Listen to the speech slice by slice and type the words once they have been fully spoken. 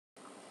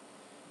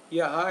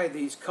Yeah, hi.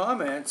 These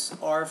comments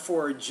are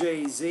for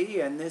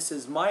Jay-Z, and this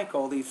is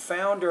Michael, the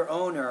founder,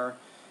 owner,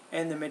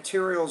 and the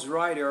materials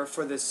writer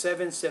for the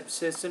 7-step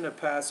system to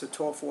pass the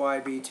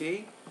TOEFL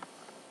IBT.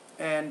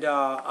 And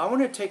I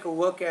want to take a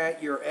look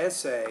at your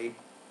essay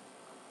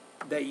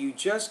that you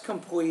just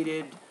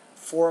completed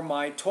for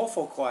my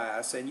TOEFL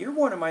class. And you're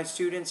one of my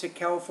students at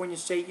California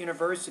State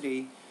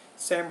University,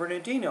 San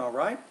Bernardino,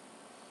 right?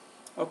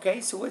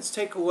 Okay, so let's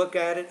take a look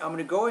at it. I'm going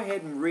to go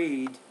ahead and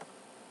read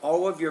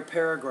all of your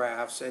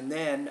paragraphs, and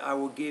then I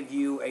will give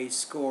you a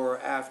score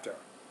after.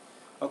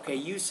 Okay,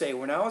 you say,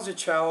 when I was a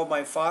child,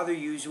 my father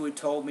usually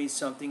told me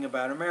something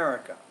about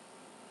America.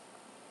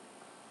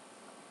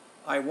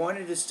 I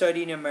wanted to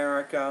study in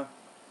America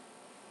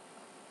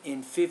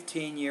in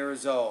 15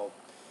 years old.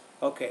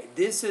 Okay,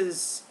 this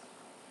is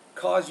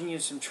causing you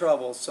some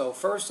trouble. So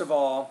first of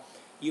all,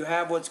 you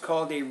have what's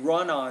called a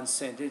run-on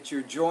sentence.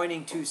 You're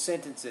joining two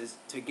sentences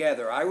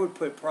together. I would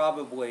put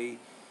probably,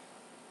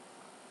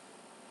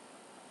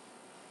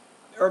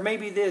 or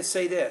maybe this,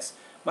 say this.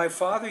 My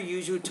father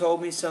usually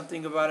told me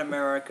something about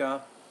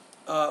America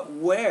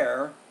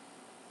where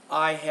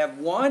I have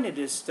wanted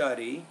to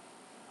study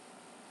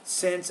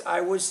since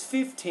I was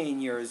 15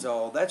 years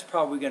old. That's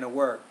probably going to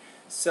work.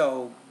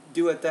 So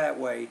do it that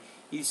way.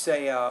 You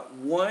say,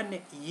 1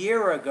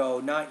 year ago,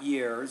 not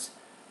years,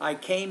 I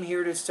came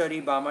here to study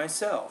by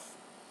myself.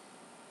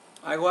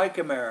 I like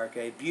America,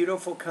 a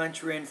beautiful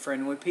country and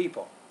friendly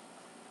people.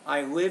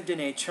 I lived in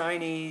a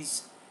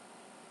Chinese,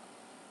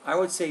 I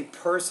would say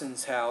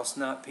person's house,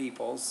 not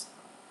people's.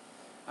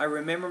 I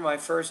remember my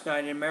first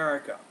night in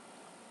America.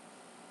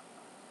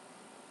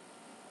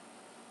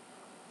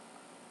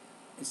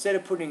 Instead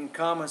of putting a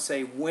comma,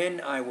 say when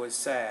I was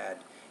sad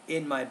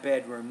in my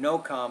bedroom, no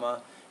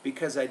comma,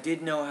 because I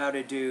didn't know how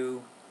to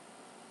do,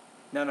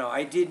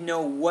 I didn't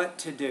know what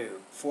to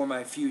do for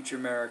my future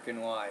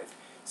American life.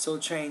 So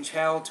change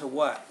how to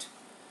what.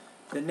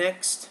 The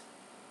next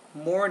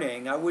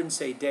morning, I wouldn't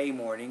say day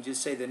morning,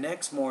 just say the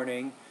next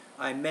morning,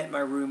 I met my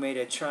roommate,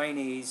 a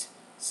Chinese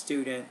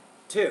student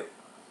too.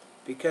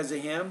 Because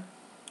of him,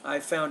 I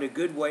found a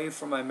good way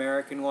for my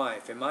American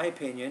life. In my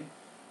opinion,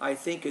 I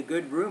think a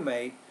good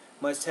roommate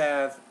must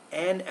have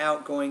an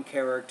outgoing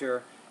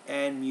character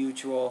and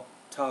mutual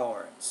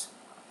tolerance.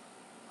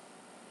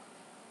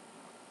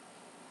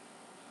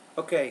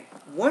 Okay,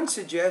 one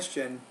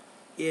suggestion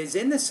is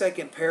in the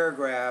second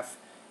paragraph,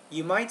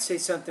 you might say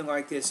something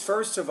like this.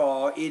 First of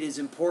all, it is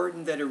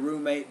important that a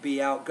roommate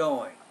be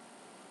outgoing.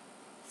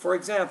 For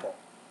example,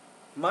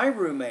 my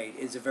roommate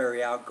is a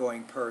very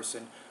outgoing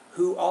person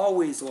who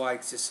always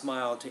likes to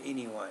smile to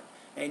anyone,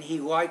 and he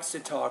likes to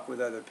talk with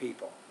other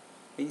people.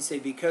 And you say,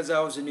 because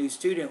I was a new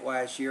student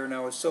last year and I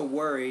was so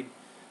worried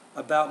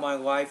about my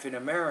life in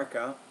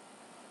America,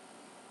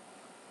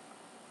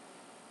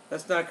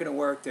 that's not going to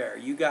work there.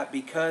 You got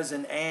because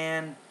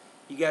and,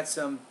 you got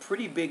some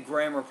pretty big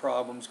grammar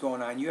problems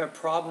going on. You have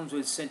problems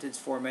with sentence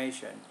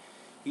formation.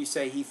 You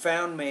say, he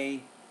found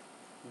me,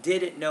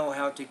 didn't know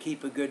how to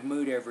keep a good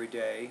mood every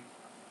day.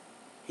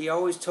 He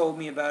always told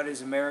me about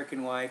his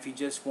American life. He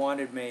just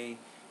wanted me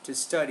to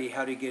study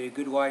how to get a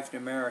good life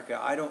in America.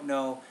 I don't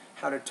know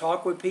how to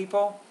talk with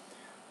people.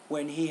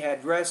 When he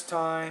had rest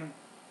time,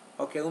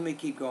 okay, let me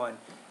keep going.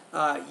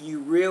 You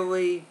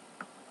really,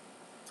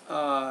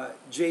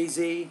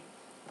 Jay-Z,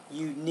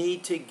 you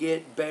need to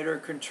get better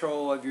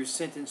control of your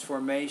sentence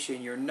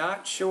formation. You're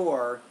not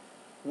sure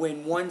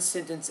when one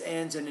sentence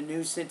ends and a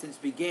new sentence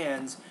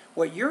begins.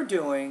 What you're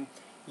doing,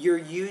 you're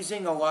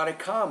using a lot of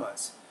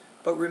commas.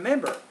 But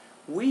remember,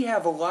 we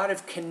have a lot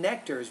of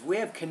connectors. We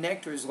have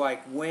connectors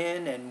like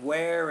when and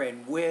where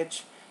and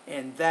which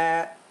and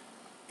that,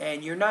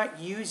 and you're not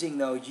using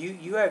those.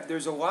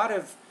 There's a lot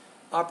of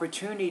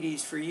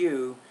opportunities for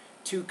you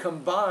to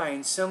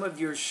combine some of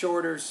your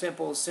shorter,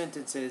 simple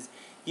sentences.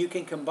 You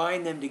can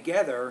combine them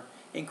together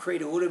and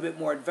create a little bit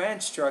more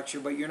advanced structure,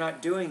 but you're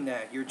not doing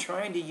that. You're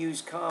trying to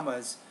use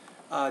commas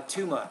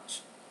too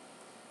much.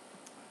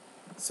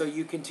 So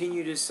you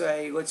continue to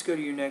say, let's go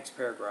to your next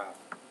paragraph.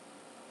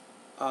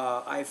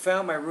 I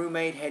found my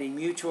roommate had a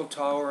mutual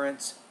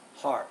tolerance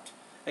heart.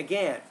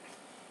 Again,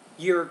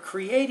 you're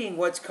creating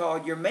what's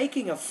called, you're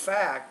making a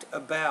fact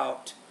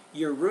about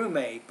your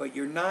roommate, but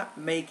you're not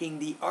making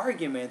the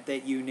argument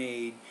that you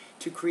need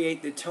to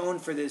create the tone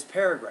for this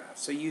paragraph.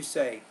 So you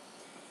say,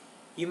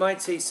 you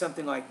might say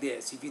something like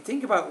this. If you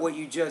think about what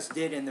you just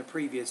did in the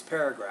previous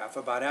paragraph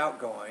about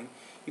outgoing,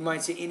 you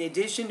might say, in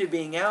addition to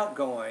being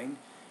outgoing,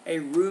 a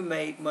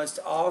roommate must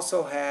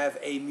also have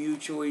a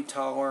mutually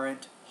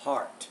tolerant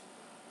heart.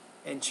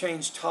 And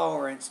change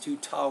tolerance to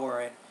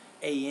tolerant,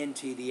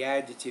 A-N-T, the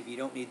adjective. You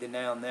don't need the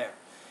noun there.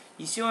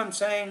 You see what I'm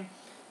saying?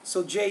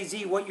 So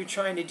Jay-Z, what you're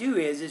trying to do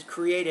is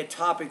create a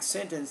topic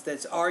sentence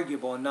that's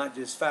arguable and not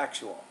just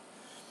factual.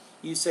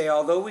 You say,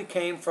 although we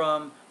came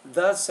from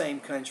the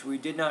same country, we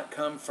did not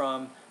come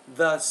from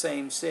the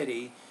same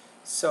city,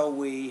 so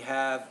we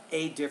have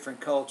a different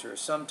culture.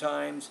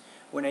 Sometimes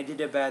when I did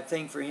a bad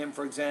thing for him,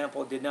 for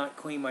example, did not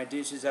clean my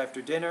dishes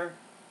after dinner,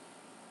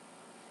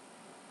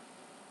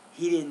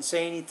 he didn't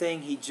say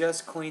anything, he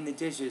just cleaned the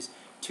dishes.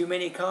 Too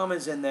many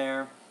commas in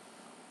there.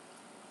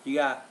 You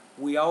got,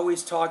 we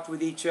always talked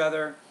with each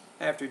other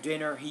after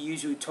dinner. He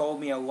usually told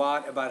me a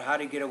lot about how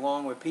to get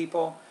along with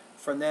people.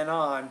 From then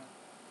on,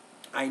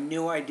 I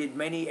knew I did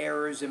many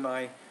errors in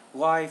my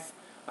life.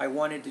 I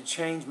wanted to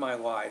change my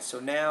life. So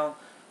now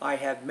I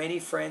have many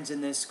friends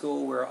in this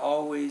school. We're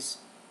always,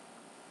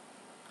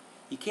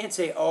 you can't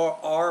say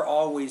are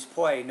always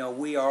play. No,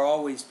 we are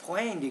always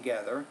playing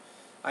together.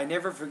 I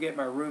never forget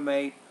my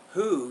roommate,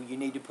 who you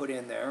need to put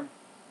in there,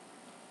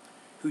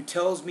 who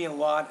tells me a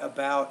lot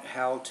about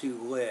how to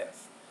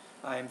live.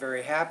 I am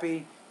very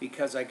happy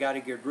because I got a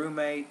good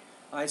roommate.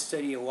 I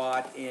study a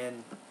lot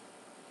in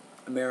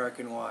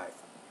American life.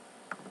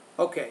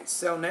 Okay,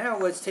 so now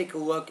let's take a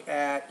look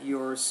at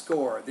your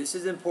score. This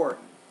is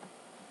important.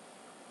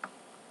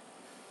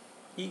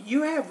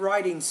 You have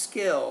writing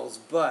skills,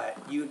 but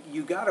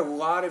you got a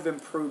lot of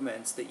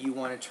improvements that you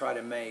want to try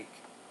to make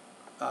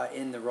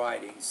in the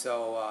writing.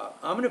 So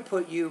I'm going to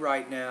put you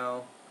right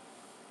now,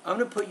 I'm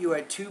going to put you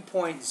at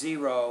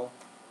 2.0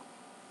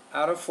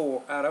 out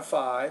of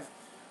 5,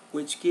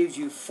 which gives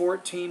you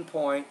 14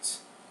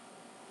 points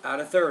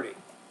out of 30.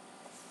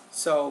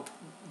 So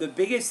the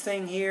biggest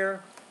thing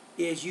here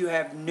is you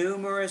have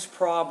numerous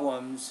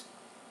problems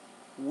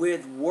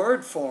with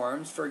word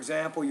forms. For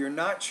example, you're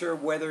not sure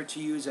whether to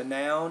use a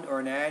noun or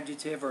an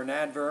adjective or an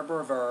adverb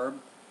or a verb.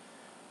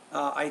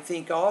 I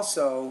think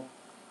also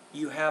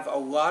you have a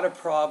lot of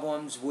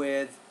problems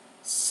with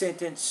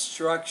sentence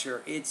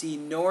structure. It's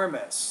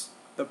enormous,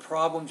 the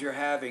problems you're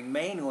having.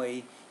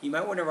 Mainly, you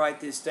might want to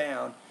write this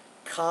down,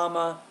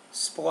 comma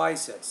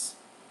splices.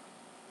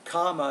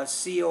 Comma,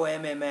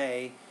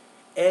 C-O-M-M-A,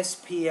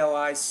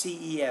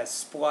 S-P-L-I-C-E-S,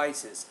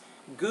 splices.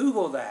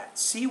 Google that.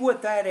 See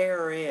what that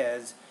error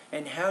is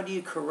and how do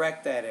you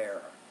correct that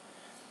error.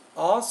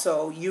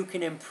 Also, you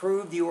can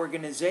improve the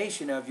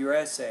organization of your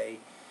essay.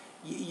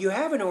 You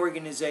have an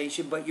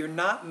organization, but you're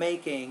not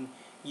making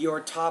your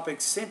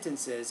topic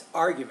sentences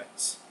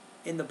arguments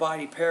in the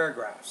body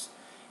paragraphs.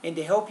 And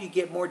to help you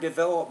get more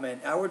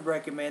development, I would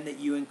recommend that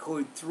you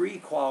include 3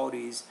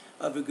 qualities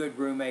of a good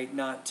roommate,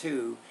 not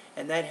 2,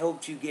 and that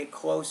helps you get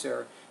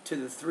closer to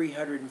the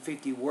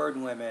 350 word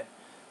limit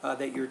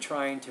that you're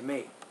trying to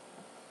meet.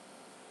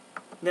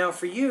 Now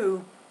for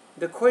you,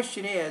 the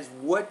question is,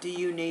 what do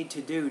you need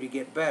to do to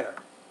get better?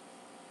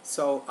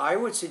 So I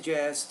would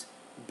suggest,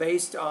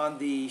 based on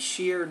the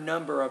sheer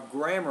number of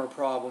grammar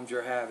problems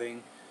you're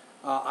having,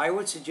 I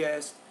would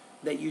suggest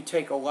that you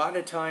take a lot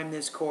of time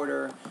this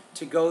quarter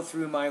to go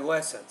through my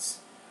lessons.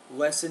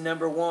 Lesson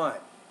number 1,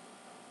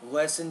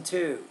 lesson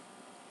 2,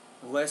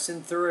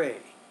 lesson 3,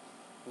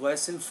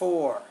 lesson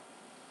 4.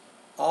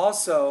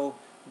 Also,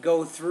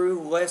 go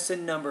through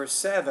lesson number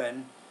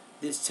 7.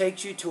 This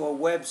takes you to a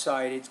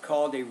website. It's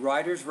called A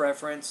Writer's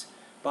Reference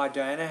by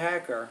Diana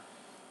Hacker.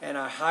 And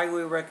I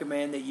highly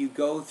recommend that you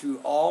go through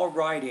all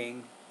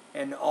writing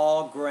and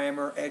all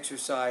grammar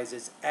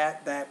exercises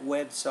at that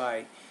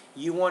website.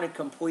 You want to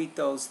complete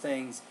those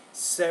things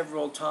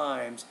several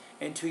times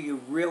until you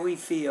really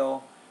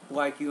feel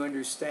like you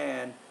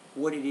understand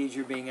what it is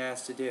you're being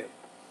asked to do.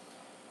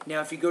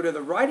 Now, if you go to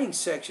the writing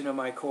section of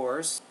my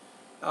course,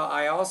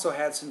 I also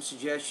have some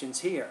suggestions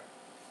here.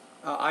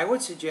 I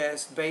would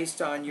suggest,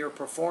 based on your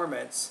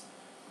performance,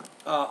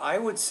 I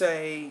would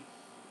say,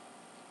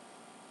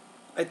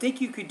 I think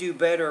you could do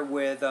better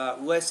with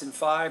Lesson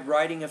 5,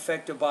 Writing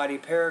Effective Body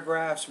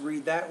Paragraphs.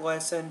 Read that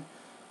lesson.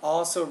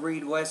 Also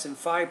read Lesson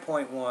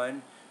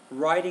 5.1,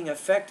 Writing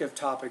Effective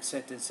Topic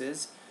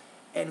Sentences.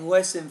 And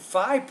Lesson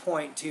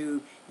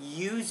 5.2,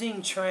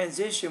 Using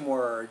Transition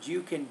Words.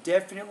 You can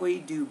definitely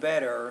do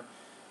better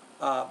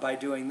by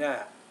doing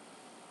that.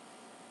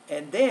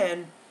 And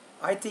then,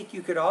 I think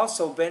you could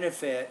also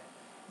benefit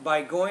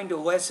by going to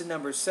lesson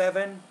number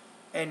 7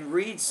 and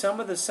read some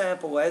of the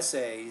sample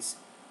essays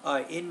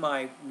in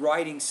my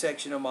writing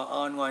section of my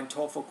online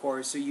TOEFL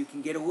course, so you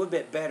can get a little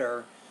bit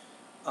better.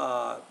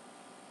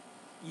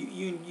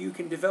 You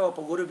can develop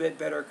a little bit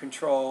better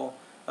control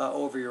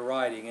over your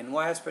writing. And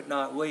last but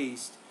not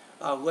least,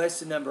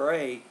 lesson number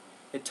 8,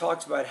 it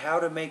talks about how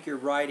to make your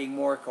writing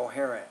more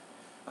coherent.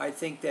 I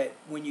think that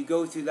when you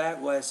go through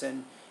that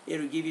lesson,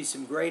 it'll give you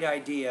some great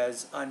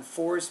ideas on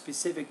 4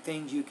 specific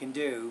things you can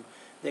do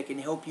that can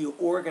help you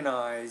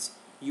organize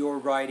your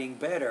writing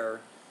better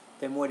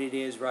than what it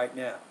is right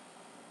now.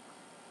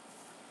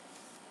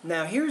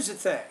 Now here's the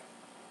thing.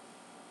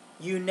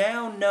 You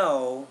now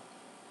know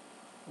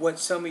what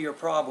some of your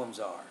problems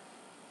are.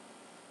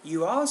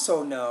 You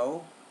also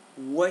know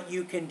what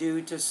you can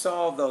do to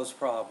solve those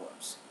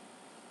problems.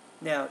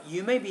 Now,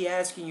 you may be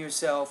asking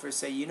yourself or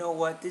say, you know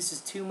what, this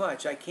is too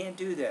much, I can't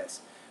do this.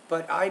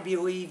 But I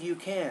believe you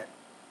can.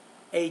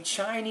 A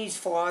Chinese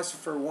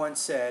philosopher once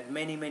said,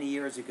 many, many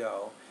years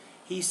ago,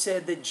 he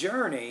said the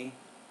journey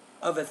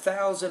of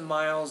 1,000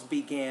 miles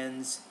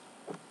begins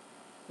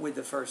with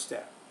the first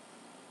step.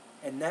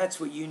 And that's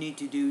what you need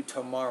to do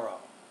tomorrow.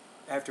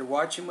 After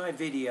watching my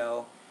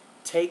video,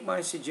 take my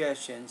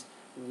suggestions,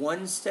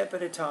 1 step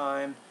at a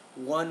time,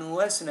 1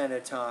 lesson at a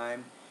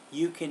time,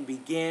 you can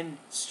begin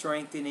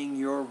strengthening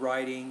your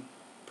writing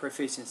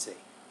proficiency.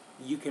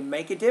 you can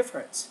make a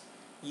difference.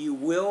 You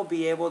will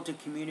be able to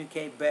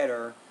communicate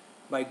better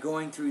by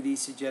going through these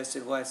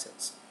suggested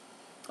lessons.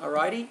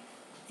 Alrighty?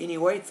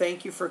 Anyway,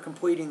 thank you for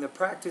completing the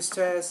practice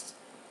test.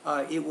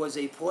 It was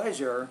a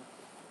pleasure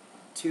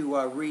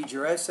to read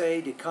your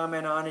essay, to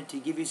comment on it, to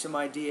give you some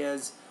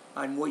ideas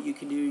on what you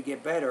can do to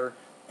get better.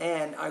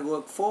 And I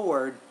look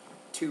forward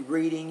to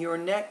reading your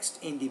next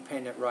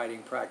independent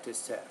writing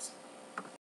practice test.